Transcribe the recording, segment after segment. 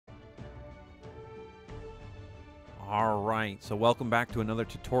Alright, so welcome back to another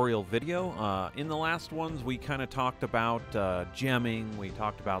tutorial video. In the last ones, we kind of talked about gemming, we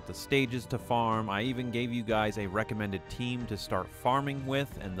talked about the stages to farm, I even gave you guys a recommended team to start farming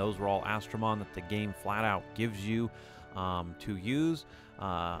with, and those were all Astromon that the game flat out gives you to use.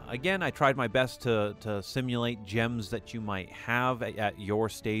 Again, I tried my best to simulate gems that you might have at your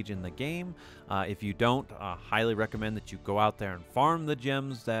stage in the game. If you don't, highly recommend that you go out there and farm the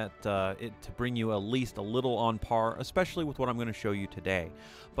gems to bring you at least a little on par, especially with what I'm going to show you today.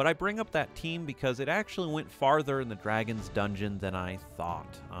 But I bring up that team because it actually went farther in the Dragon's Dungeon than I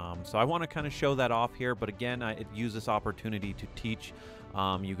thought. So I want to kind of show that off here, but again, I use this opportunity to teach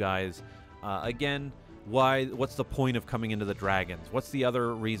you guys, again, what's the point of coming into the dragons? What's the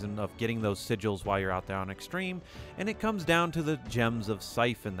other reason of getting those sigils while you're out there on extreme? And it comes down to the gems of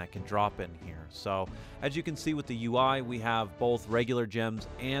siphon that can drop in here. So as you can see with the UI, we have both regular gems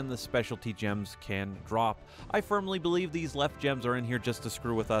and the specialty gems can drop. I firmly believe these left gems are in here just to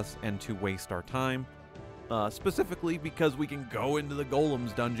screw with us and to waste our time. Specifically because we can go into the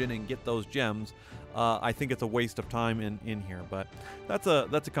Golem's dungeon and get those gems. I think it's a waste of time in here, but that's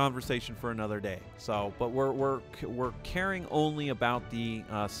a conversation for another day. So, but we're caring only about the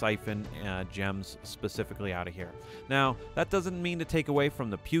siphon gems specifically out of here. Now, that doesn't mean to take away from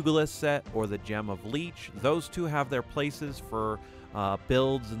the Pugilist set or the Gem of Leech. Those two have their places for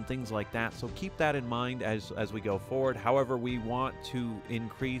builds and things like that. So keep that in mind as we go forward. However, we want to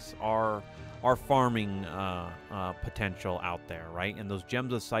increase our farming potential out there, right? And those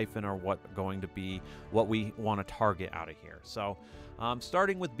gems of siphon are going to be what we want to target out of here. So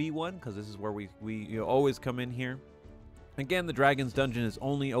starting with B1, because this is where we always come in here. Again, the Dragon's Dungeon is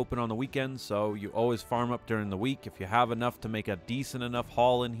only open on the weekends, so you always farm up during the week. If you have enough to make a decent enough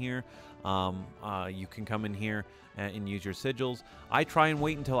haul in here, you can come in here and use your sigils. I try and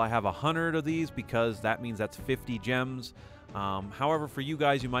wait until I have 100 of these because that means that's 50 gems. However, for you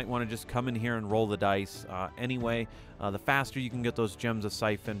guys, you might want to just come in here and roll the dice. Anyway, the faster you can get those gems of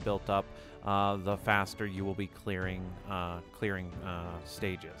siphon built up, the faster you will be clearing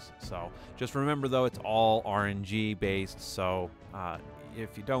stages. So just remember, though, it's all RNG based. So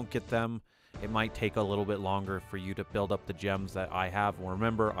if you don't get them, it might take a little bit longer for you to build up the gems that I have.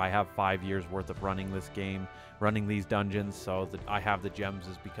 Remember, I have 5 years worth of running this game, running these dungeons, so that I have the gems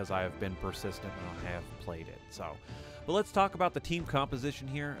is because I have been persistent and I have played it. So. But let's talk about the team composition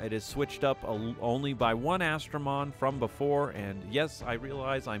here. It is switched up only by one Astromon from before, and yes, I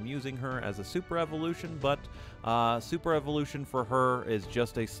realize I'm using her as a Super Evolution, but Super Evolution for her is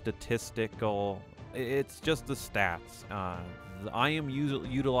just a statistical, it's just the stats. I am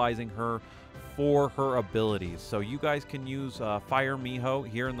utilizing her for her abilities, so you guys can use Fire Miho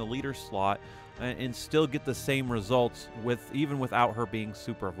here in the leader slot and still get the same results even without her being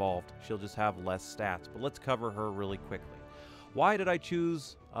super evolved. She'll just have less stats. But let's cover her really quickly. Why did I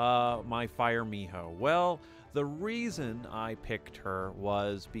choose my Fire Miho? Well, the reason I picked her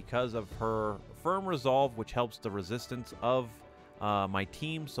was because of her Firm Resolve, which helps the resistance of my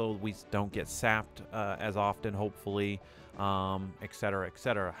team so we don't get sapped as often, hopefully, etc.,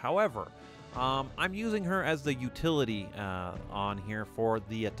 etc. However, I'm using her as the utility on here for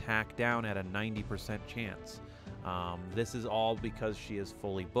the attack down at a 90% chance. This is all because she is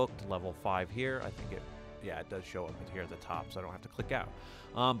fully booked, level 5 here. I think it does show up here at the top, so I don't have to click out.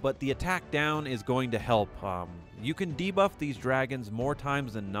 But the attack down is going to help. You can debuff these dragons more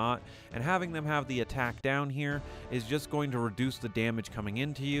times than not, and having them have the attack down here is just going to reduce the damage coming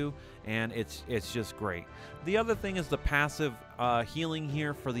into you, and it's just great. The other thing is the passive healing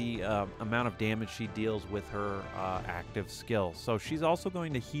here for the amount of damage she deals with her active skill. So she's also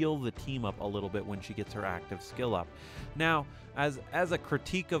going to heal the team up a little bit when she gets her active skill up. Now, as a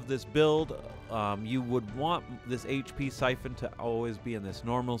critique of this build, you would want this HP Siphon to always be in this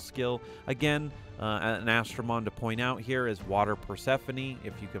normal skill. Again, an Astromon to point out here is Water Persephone.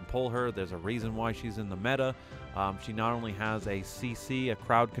 If you can pull her, there's a reason why she's in the meta. She not only has a CC, a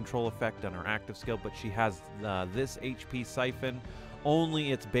crowd control effect on her active skill, but she has this HP Siphon.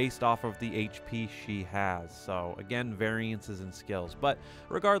 Only it's based off of the HP she has. So again, variances in skills. But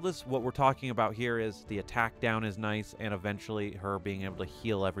regardless, what we're talking about here is the attack down is nice, and eventually her being able to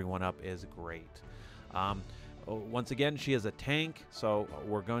heal everyone up is great. Once again, she is a tank, so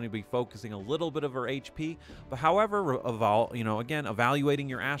we're going to be focusing a little bit of her HP. But however, again, evaluating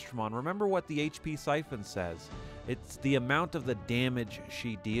your Astromon, remember what the HP Siphon says. It's the amount of the damage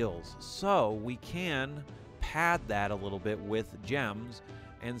she deals. So we can pad that a little bit with gems,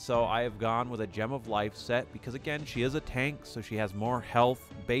 and so I have gone with a Gem of Life set because, again, she is a tank, so she has more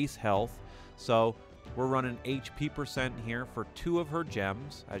health, base health. So we're running HP percent here for 2 of her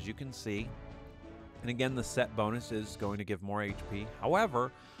gems, as you can see. And again, the set bonus is going to give more HP.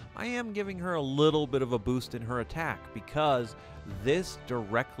 However, I am giving her a little bit of a boost in her attack because this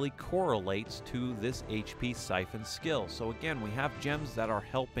directly correlates to this HP Siphon skill. So again, we have gems that are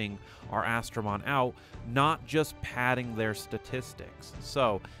helping our Astromon out, not just padding their statistics.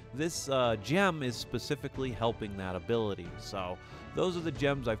 So this gem is specifically helping that ability. So those are the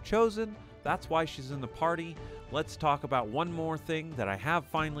gems I've chosen. That's why she's in the party. Let's talk about one more thing that I have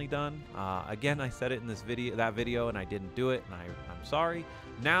finally done. Again, I said it in that video, and I didn't do it, and I'm sorry.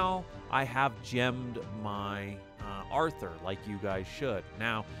 Now I have gemmed my Arthur like you guys should.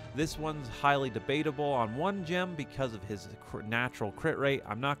 Now, this one's highly debatable on one gem because of his natural crit rate.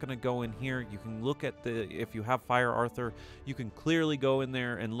 I'm not going to go in here. You can look at if you have Fire Arthur, you can clearly go in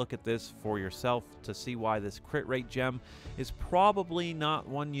there and look at this for yourself to see why this crit rate gem is probably not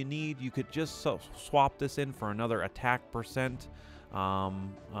one you need. You could just swap this in for another attack percent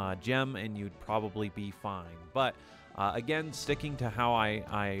gem and you'd probably be fine. But again, sticking to how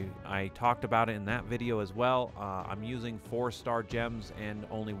I talked about it in that video as well, I'm using 4-star gems and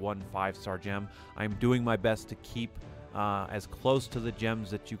only 1 5-star gem. I'm doing my best to keep as close to the gems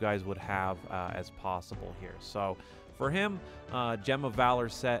that you guys would have as possible here. So for him, Gem of Valor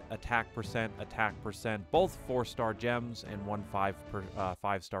set, attack percent, both 4-star gems, and 1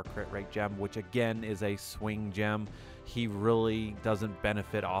 5-star crit rate gem, which again is a swing gem. He really doesn't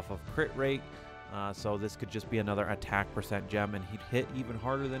benefit off of crit rate. So this could just be another attack percent gem, and he'd hit even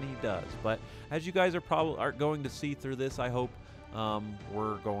harder than he does. But as you guys are going to see through this, I hope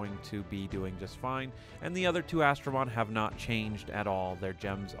we're going to be doing just fine. And the other 2 Astromon have not changed at all. Their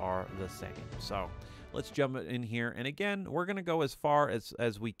gems are the same. So let's jump in here. And again, we're going to go as far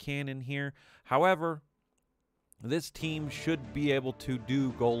as we can in here. However, this team should be able to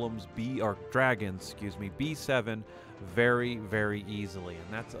do golems dragons, B7 very, very easily, and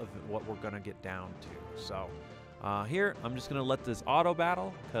that's what we're gonna get down to. So here, I'm just gonna let this auto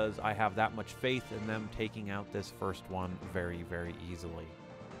battle because I have that much faith in them taking out this first one very, very easily.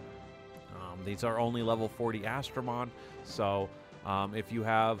 These are only level 40 Astromon, so if you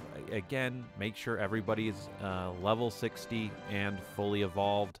have, again, make sure everybody is level 60 and fully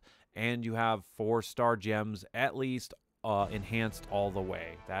evolved, and you have 4-star gems at least enhanced all the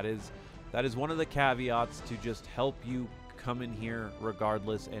way. That is one of the caveats to just help you come in here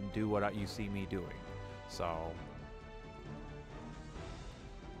regardless and do what you see me doing. So,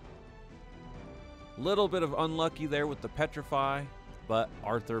 little bit of unlucky there with the Petrify, but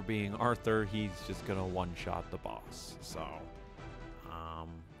Arthur being Arthur, he's just gonna one-shot the boss. So,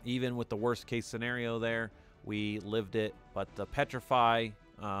 even with the worst case scenario there, we lived it, but the Petrify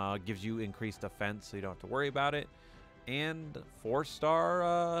gives you increased defense, so you don't have to worry about it. And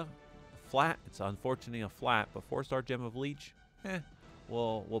 4-star flat. It's unfortunately a flat, but 4-star Gem of Leech,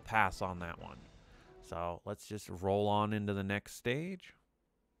 we'll pass on that one. So let's just roll on into the next stage.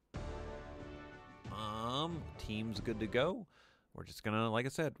 Team's good to go. We're just gonna, like I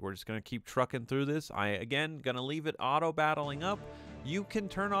said, we're just gonna keep trucking through this. Again, gonna leave it auto battling up. You can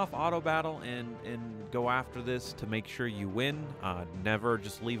turn off auto battle and go after this to make sure you win. Never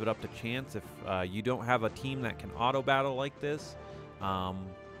just leave it up to chance. If you don't have a team that can auto battle like this, but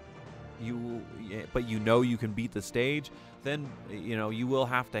you know you can beat the stage, then you will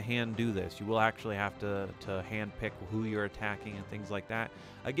have to hand do this. You will actually have to hand pick who you're attacking and things like that.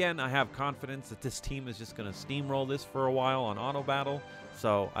 Again, I have confidence that this team is just going to steamroll this for a while on auto battle,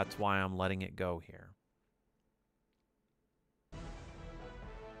 so that's why I'm letting it go here.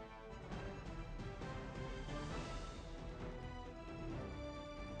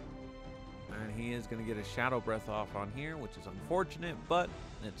 And he is going to get a Shadow Breath off on here, which is unfortunate, but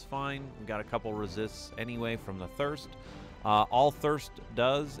it's fine. We got a couple resists anyway from the Thirst. All Thirst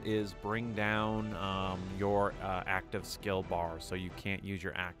does is bring down your active skill bar, so you can't use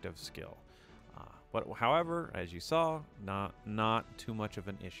your active skill. But however, as you saw, not too much of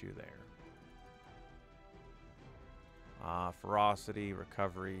an issue there. Ferocity,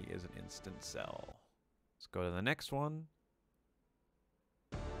 Recovery is an instant sell. Let's go to the next one.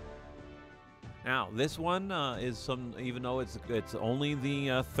 Now, this one is even though it's only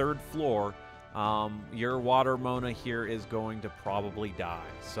the 3rd floor, your Water Mona here is going to probably die.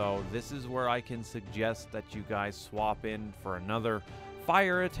 So this is where I can suggest that you guys swap in for another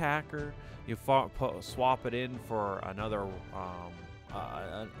fire attacker. You swap it in for another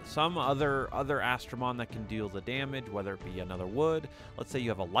some other Astromon that can deal the damage, whether it be another wood. Let's say you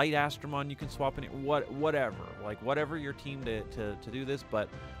have a light Astromon, you can swap in it, whatever your team to do this, but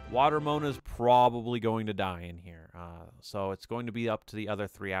Water Mona is probably going to die in here. So it's going to be up to the other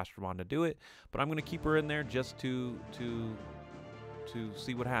 3 Astromon to do it, but I'm going to keep her in there just to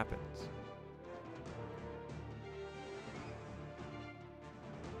see what happens.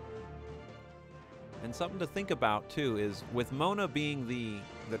 And something to think about too is with Mona being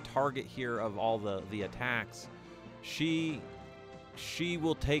the target here of all the attacks, she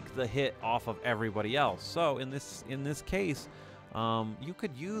will take the hit off of everybody else. So in this case, you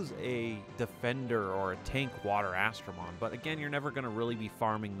could use a defender or a tank water Astromon, but again, you're never going to really be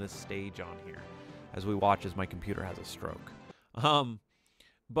farming this stage on here. As we watch as my computer has a stroke.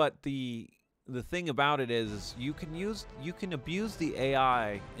 But the thing about it is you can abuse the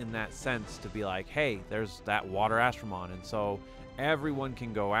AI in that sense to be like, hey, there's that water Astromon, and so everyone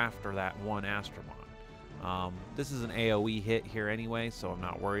can go after that one Astromon. This is an AoE hit here anyway, so I'm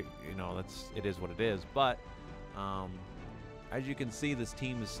not worried. You know, it is what it is. But as you can see, this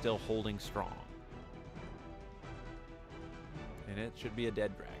team is still holding strong, and it should be a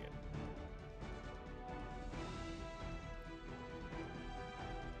dead dragon.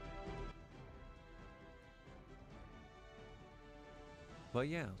 But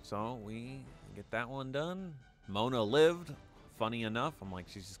yeah, so we get that one done. Mona lived. Funny enough, I'm like,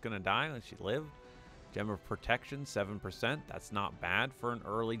 she's just gonna die, and she lived. Gem of Protection, 7%. That's not bad for an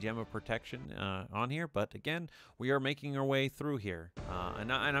early Gem of Protection on here. But again, we are making our way through here.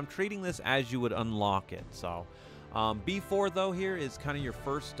 And I'm treating this as you would unlock it. So B4, though, here is kind of your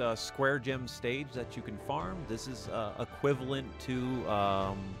first square gem stage that you can farm. This is equivalent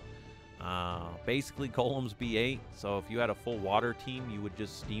to basically Golem's B8. So if you had a full water team, you would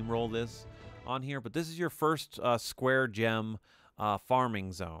just steamroll this on here. But this is your first square gem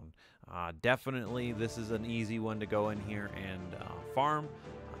farming zone. Definitely, this is an easy one to go in here and farm.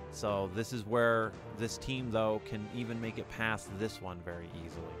 So this is where this team, though, can even make it past this one very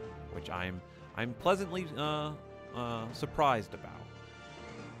easily, which I'm pleasantly surprised about.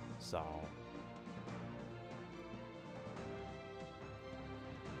 So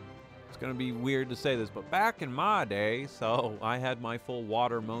it's gonna be weird to say this, but back in my day, so I had my full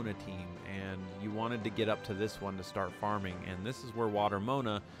Water Mona team, and you wanted to get up to this one to start farming, and this is where Water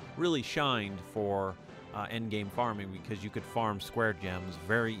Mona really shined for endgame farming, because you could farm square gems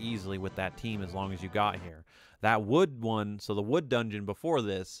very easily with that team as long as you got here. That wood one, so the wood dungeon before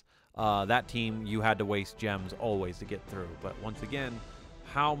this, that team, you had to waste gems always to get through. But once again,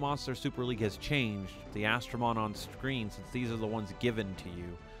 how Monster Super League has changed, the Astromon on screen, since these are the ones given to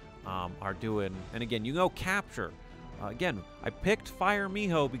you, are doing, and again, you know, capture. Again, I picked Fire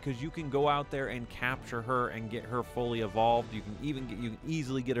Miho because you can go out there and capture her and get her fully evolved. You can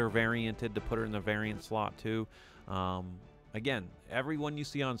easily get her varianted to put her in the variant slot too. Again, everyone you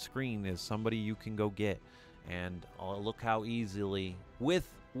see on screen is somebody you can go get, and look how easily with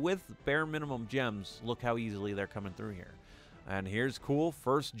bare minimum gems. Look how easily they're coming through here. And here's cool,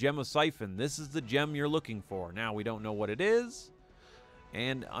 first Gem of Siphon. This is the gem you're looking for. Now we don't know what it is,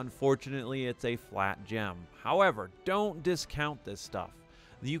 and unfortunately it's a flat gem. However, don't discount this stuff.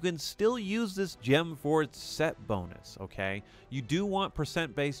 You can still use this gem for its set bonus, okay? You do want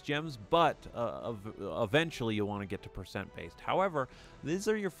percent-based gems, but eventually you'll want to get to percent-based. However, these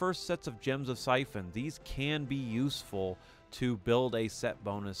are your first sets of Gems of Siphon. These can be useful to build a set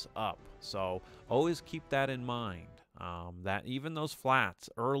bonus up, so always keep that in mind. That even those flats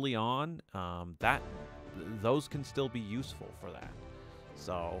early on, those can still be useful for that.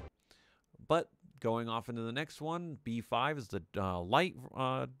 So, but going off into the next one, B5 is the light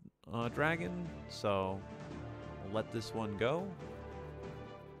dragon. So we'll let this one go.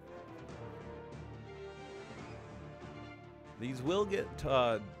 These will get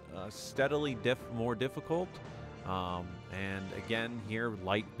steadily more difficult. And again, here,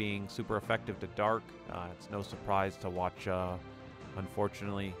 light being super effective to dark, it's no surprise to watch,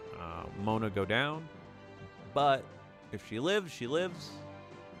 unfortunately, Mona go down. But if she lives, she lives.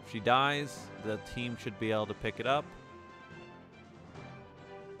 If she dies, the team should be able to pick it up.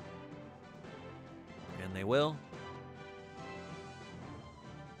 And they will.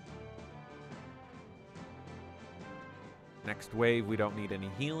 Next wave, we don't need any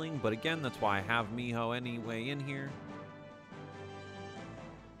healing, but again, that's why I have Miho anyway in here.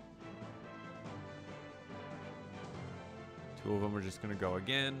 Two of them are just going to go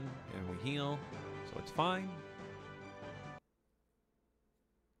again, and we heal, so it's fine.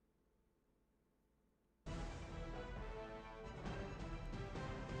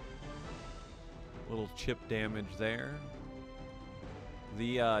 Little chip damage there.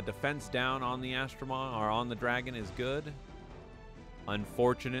 The defense down on the Astromon, or on the dragon, is good.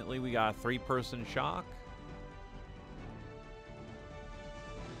 Unfortunately, we got a 3-person shock.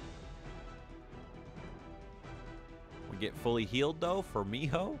 We get fully healed though for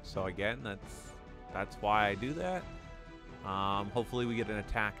Miho, so again, that's why I do that. Hopefully we get an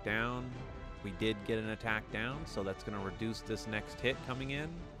attack down. We did get an attack down, so that's going to reduce this next hit coming in.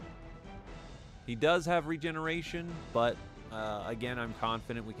 He does have regeneration, but again, I'm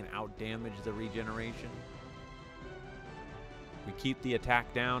confident we can out-damage the regeneration. We keep the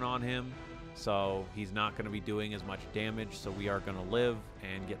attack down on him, so he's not going to be doing as much damage, so we are going to live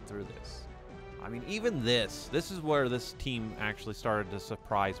and get through this. I mean, even this is where this team actually started to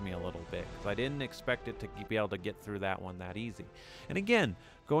surprise me a little bit, because I didn't expect it to be able to get through that one that easy. And again,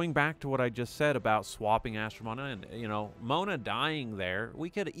 going back to what I just said about swapping Astromona and, you know, Mona dying there,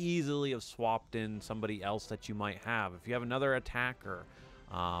 we could easily have swapped in somebody else that you might have. If you have another attacker,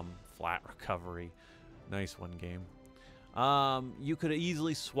 flat recovery, nice one game. You could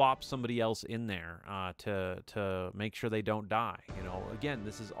easily swap somebody else in there to make sure they don't die. You know, again,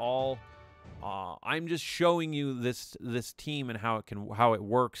 this is all... I'm just showing you this team and how it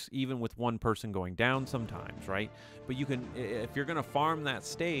works, even with one person going down sometimes, right? But you can, if you're gonna farm that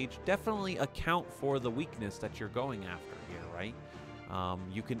stage, definitely account for the weakness that you're going after here, right?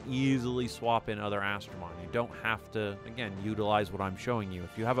 You can easily swap in other Astromon. You don't have to, again, utilize what I'm showing you.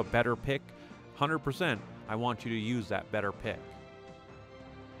 If you have a better pick, 100%, I want you to use that better pick.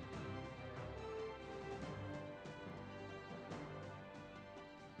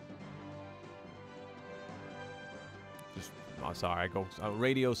 Oh, sorry, I go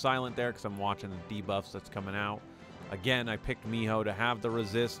radio silent there because I'm watching the debuffs that's coming out. Again, I picked Miho to have the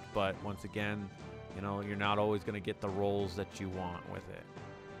resist, but once again, you know, you're not always going to get the rolls that you want with it.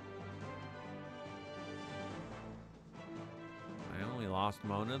 Well, we lost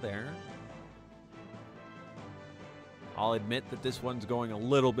Mona there. I'll admit that this one's going a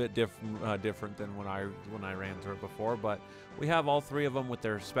little bit different than when I ran through it before, but we have all three of them with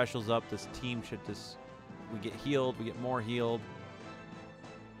their specials up. This team should just... We get healed, we get more healed.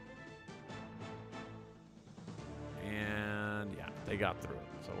 And yeah, they got through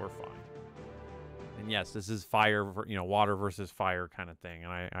it, so we're fine. And yes, this is fire, you know, water versus fire kind of thing,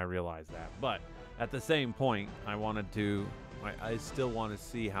 and I realize that. But at the same point, I still want to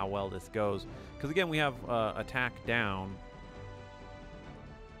see how well this goes. Because again, we have attack down.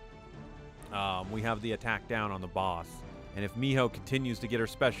 We have the attack down on the boss. And if Miho continues to get her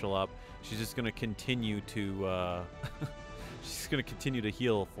special up, she's just going to continue to she's going to continue to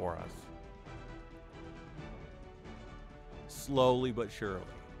heal for us. Slowly but surely.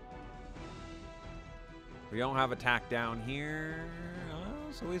 We don't have attack down here,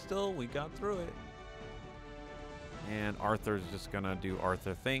 so we got through it. And Arthur's just going to do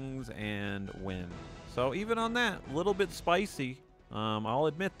Arthur things and win. So even on that, a little bit spicy. I'll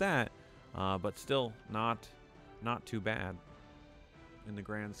admit that. But still not too bad in the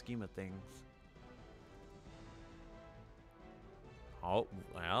grand scheme of things. Oh,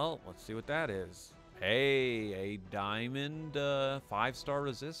 well, let's see what that is. Hey, a diamond 5-star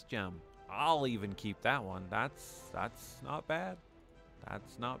resist gem. I'll even keep that one. That's not bad.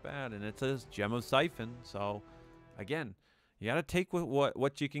 That's not bad. And it says Gem of Siphon. So, again, you got to take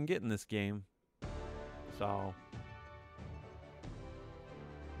what you can get in this game. So...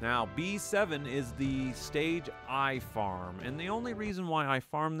 Now, B7 is the stage I farm, and the only reason why I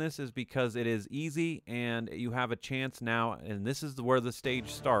farm this is because it is easy, and you have a chance now, and this is where the stage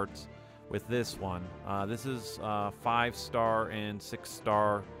starts with this one. This is 5-star and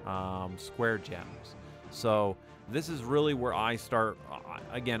 6-star square gems. So this is really where I start.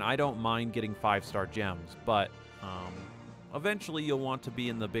 Again, I don't mind getting 5-star gems, but eventually you'll want to be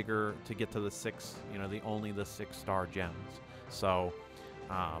in the bigger to get to the 6, you know, only the 6-star gems. So...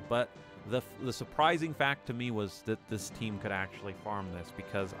 but the surprising fact to me was that this team could actually farm this,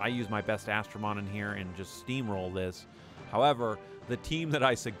 because I use my best Astromon in here and just steamroll this. However, the team that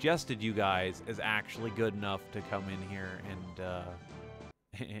I suggested you guys is actually good enough to come in here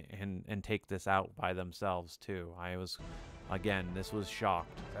and take this out by themselves too. This was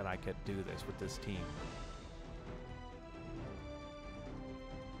shocked that I could do this with this team.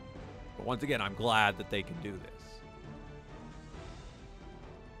 But once again, I'm glad that they can do this.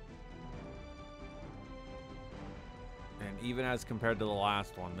 And even as compared to the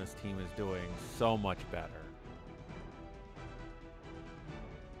last one, this team is doing so much better.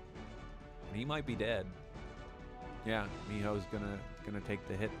 And he might be dead. Yeah, Miho's gonna take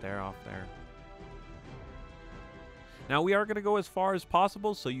the hit there off there. Now we are gonna go as far as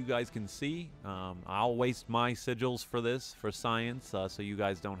possible so you guys can see. I'll waste my sigils for this, for science, so you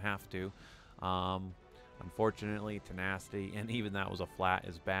guys don't have to. Unfortunately, tenacity, and even that was a flat,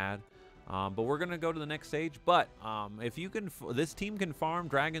 is bad. But we're gonna go to the next stage. But if you can, this team can farm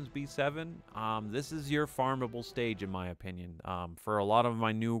Dragons B7. This is your farmable stage, in my opinion. For a lot of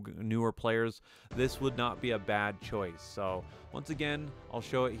my newer players, this would not be a bad choice. So once again, I'll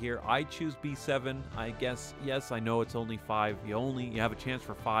show it here. I choose B7. I guess, yes, I know it's only 5. You have a chance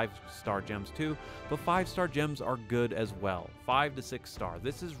for 5-star gems too, but 5-star gems are good as well. 5 to 6-star.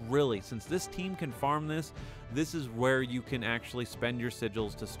 This is really, since this team can farm this, this is where you can actually spend your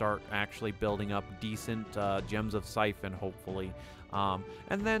sigils to start actually building up decent gems of Siphon, hopefully.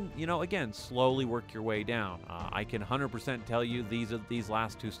 And then, you know, again, slowly work your way down. I can 100% tell you these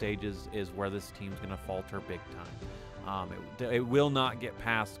last 2 stages is where this team's going to falter big time. It will not get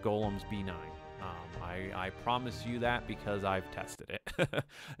past Golem's B9. I promise you that because I've tested it.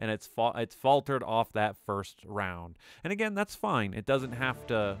 And it's faltered off that first round. And again, that's fine. It doesn't have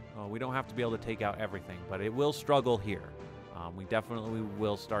to, we don't have to be able to take out everything, but it will struggle here. We definitely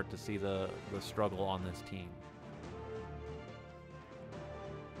will start to see the struggle on this team.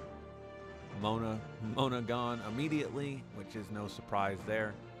 Mona gone immediately, which is no surprise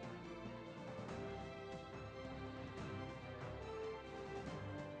there.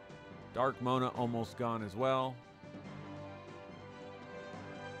 Dark Mona almost gone as well.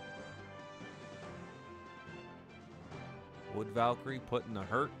 Wood Valkyrie putting the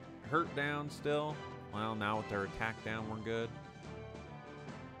hurt down still. Well, now with their attack down, we're good.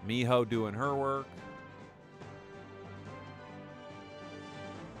 Miho doing her work.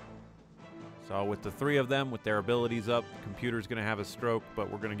 So with the 3 of them, with their abilities up, the computer's going to have a stroke, but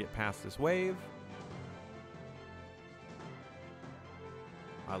we're going to get past this wave.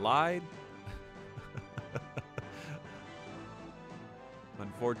 I lied.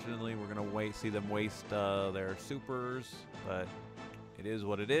 Unfortunately, we're going to see them waste their supers, but it is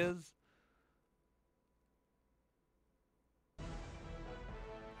what it is.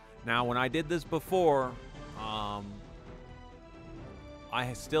 Now, when I did this before, I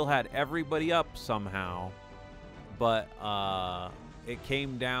still had everybody up somehow, but it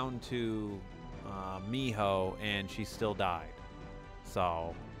came down to Miho, and she still died.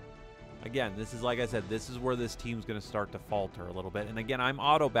 So, again, this is, like I said, this is where this team's going to start to falter a little bit. And again, I'm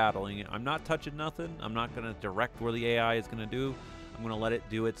auto-battling it. I'm not touching nothing. I'm not going to direct where the AI is going to do. I'm going to let it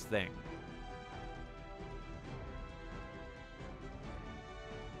do its thing.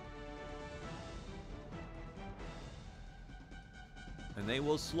 And they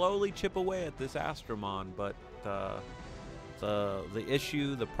will slowly chip away at this Astromon, but the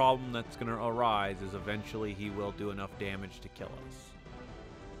issue, the problem that's going to arise is eventually he will do enough damage to kill us.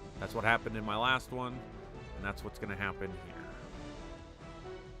 That's what happened in my last one, and that's what's going to happen here.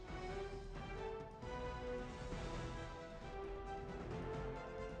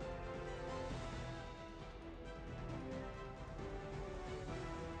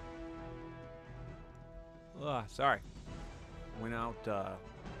 Sorry. Went out,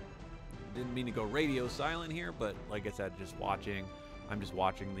 didn't mean to go radio silent here, but like I said, just watching. I'm just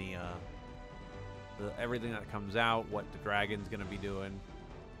watching the everything that comes out, what the dragon's going to be doing.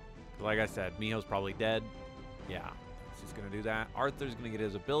 Like I said, Miho's probably dead. Yeah, it's just going to do that. Arthur's going to get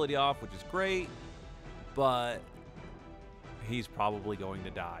his ability off, which is great, but he's probably going to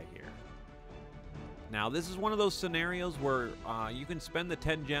die here. Now, this is one of those scenarios where you can spend the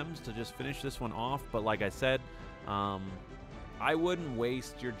 10 gems to just finish this one off, but like I said, I wouldn't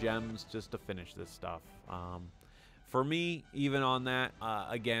waste your gems just to finish this stuff. For me, even on that,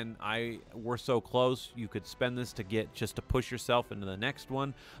 again, we're so close. You could spend this to get just to push yourself into the next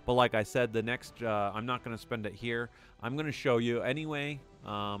one. But like I said, the next, I'm not going to spend it here. I'm going to show you anyway.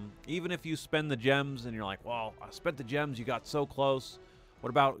 Even if you spend the gems and you're like, well, I spent the gems, you got so close. What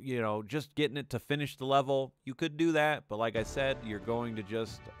about, you know, just getting it to finish the level? You could do that. But like I said, you're going to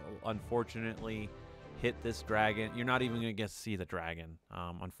just, unfortunately, hit this dragon. You're not even going to get to see the dragon.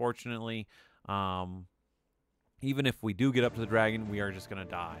 Unfortunately, even if we do get up to the dragon, we are just going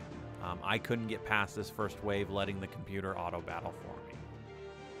to die. I couldn't get past this first wave, letting the computer auto-battle for me.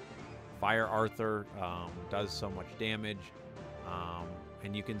 Fire Arthur does so much damage,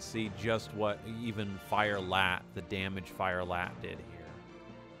 and you can see just what even Fire Lat, the damage Fire Lat did here.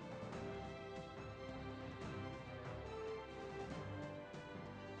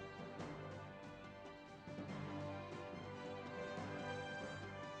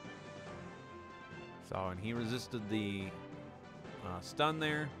 So, and he resisted the stun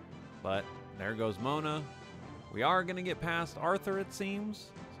there, but there goes Mona. We are going to get past Arthur, it seems,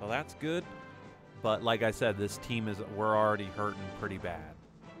 so that's good. But like I said, this team we're already hurting pretty bad.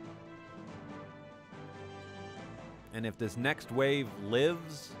 And if this next wave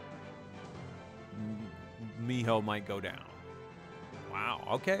lives, Miho might go down. Wow.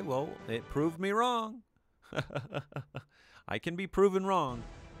 Okay, well, it proved me wrong. I can be proven wrong.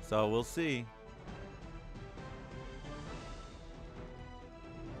 So we'll see.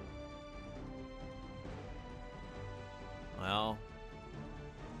 Well,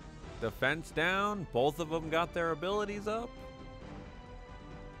 defense down. Both of them got their abilities up.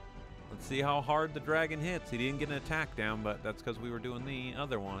 Let's see how hard the dragon hits. He didn't get an attack down, but that's because we were doing the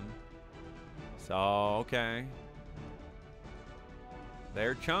other one. So, okay.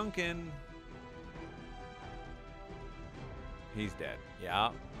 They're chunking. He's dead.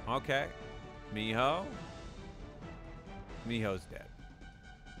 Yeah. Okay. Miho. Miho's dead.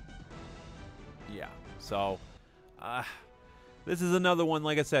 Yeah. So, this is another one,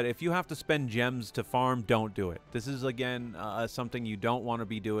 like I said, if you have to spend gems to farm, don't do it. This is, again, something you don't want to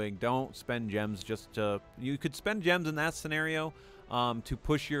be doing. Don't spend gems just to... You could spend gems in that scenario to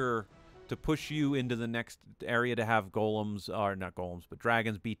push you into the next area to have golems, or not golems, but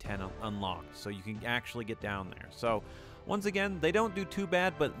dragons B10 unlocked, so you can actually get down there. So, once again, they don't do too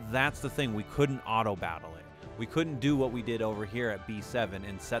bad, but that's the thing. We couldn't auto-battle it. We couldn't do what we did over here at B7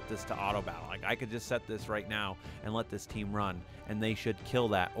 and set this to auto-battle. Like, I could just set this right now and let this team run, and they should kill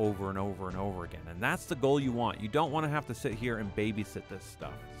that over and over and over again. And that's the goal you want. You don't want to have to sit here and babysit this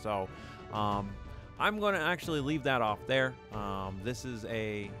stuff. So, I'm going to actually leave that off there.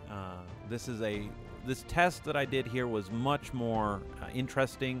 This test that I did here was much more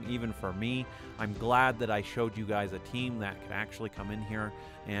interesting, even for me. I'm glad that I showed you guys a team that could actually come in here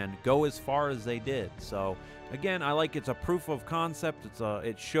and go as far as they did. So, again, it's a proof of concept.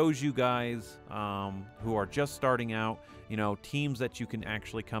 It shows you guys who are just starting out, teams that you can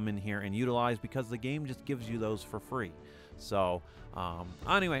actually come in here and utilize, because the game just gives you those for free. So,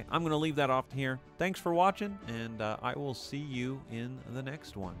 anyway, I'm going to leave that off here. Thanks for watching, and I will see you in the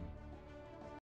next one.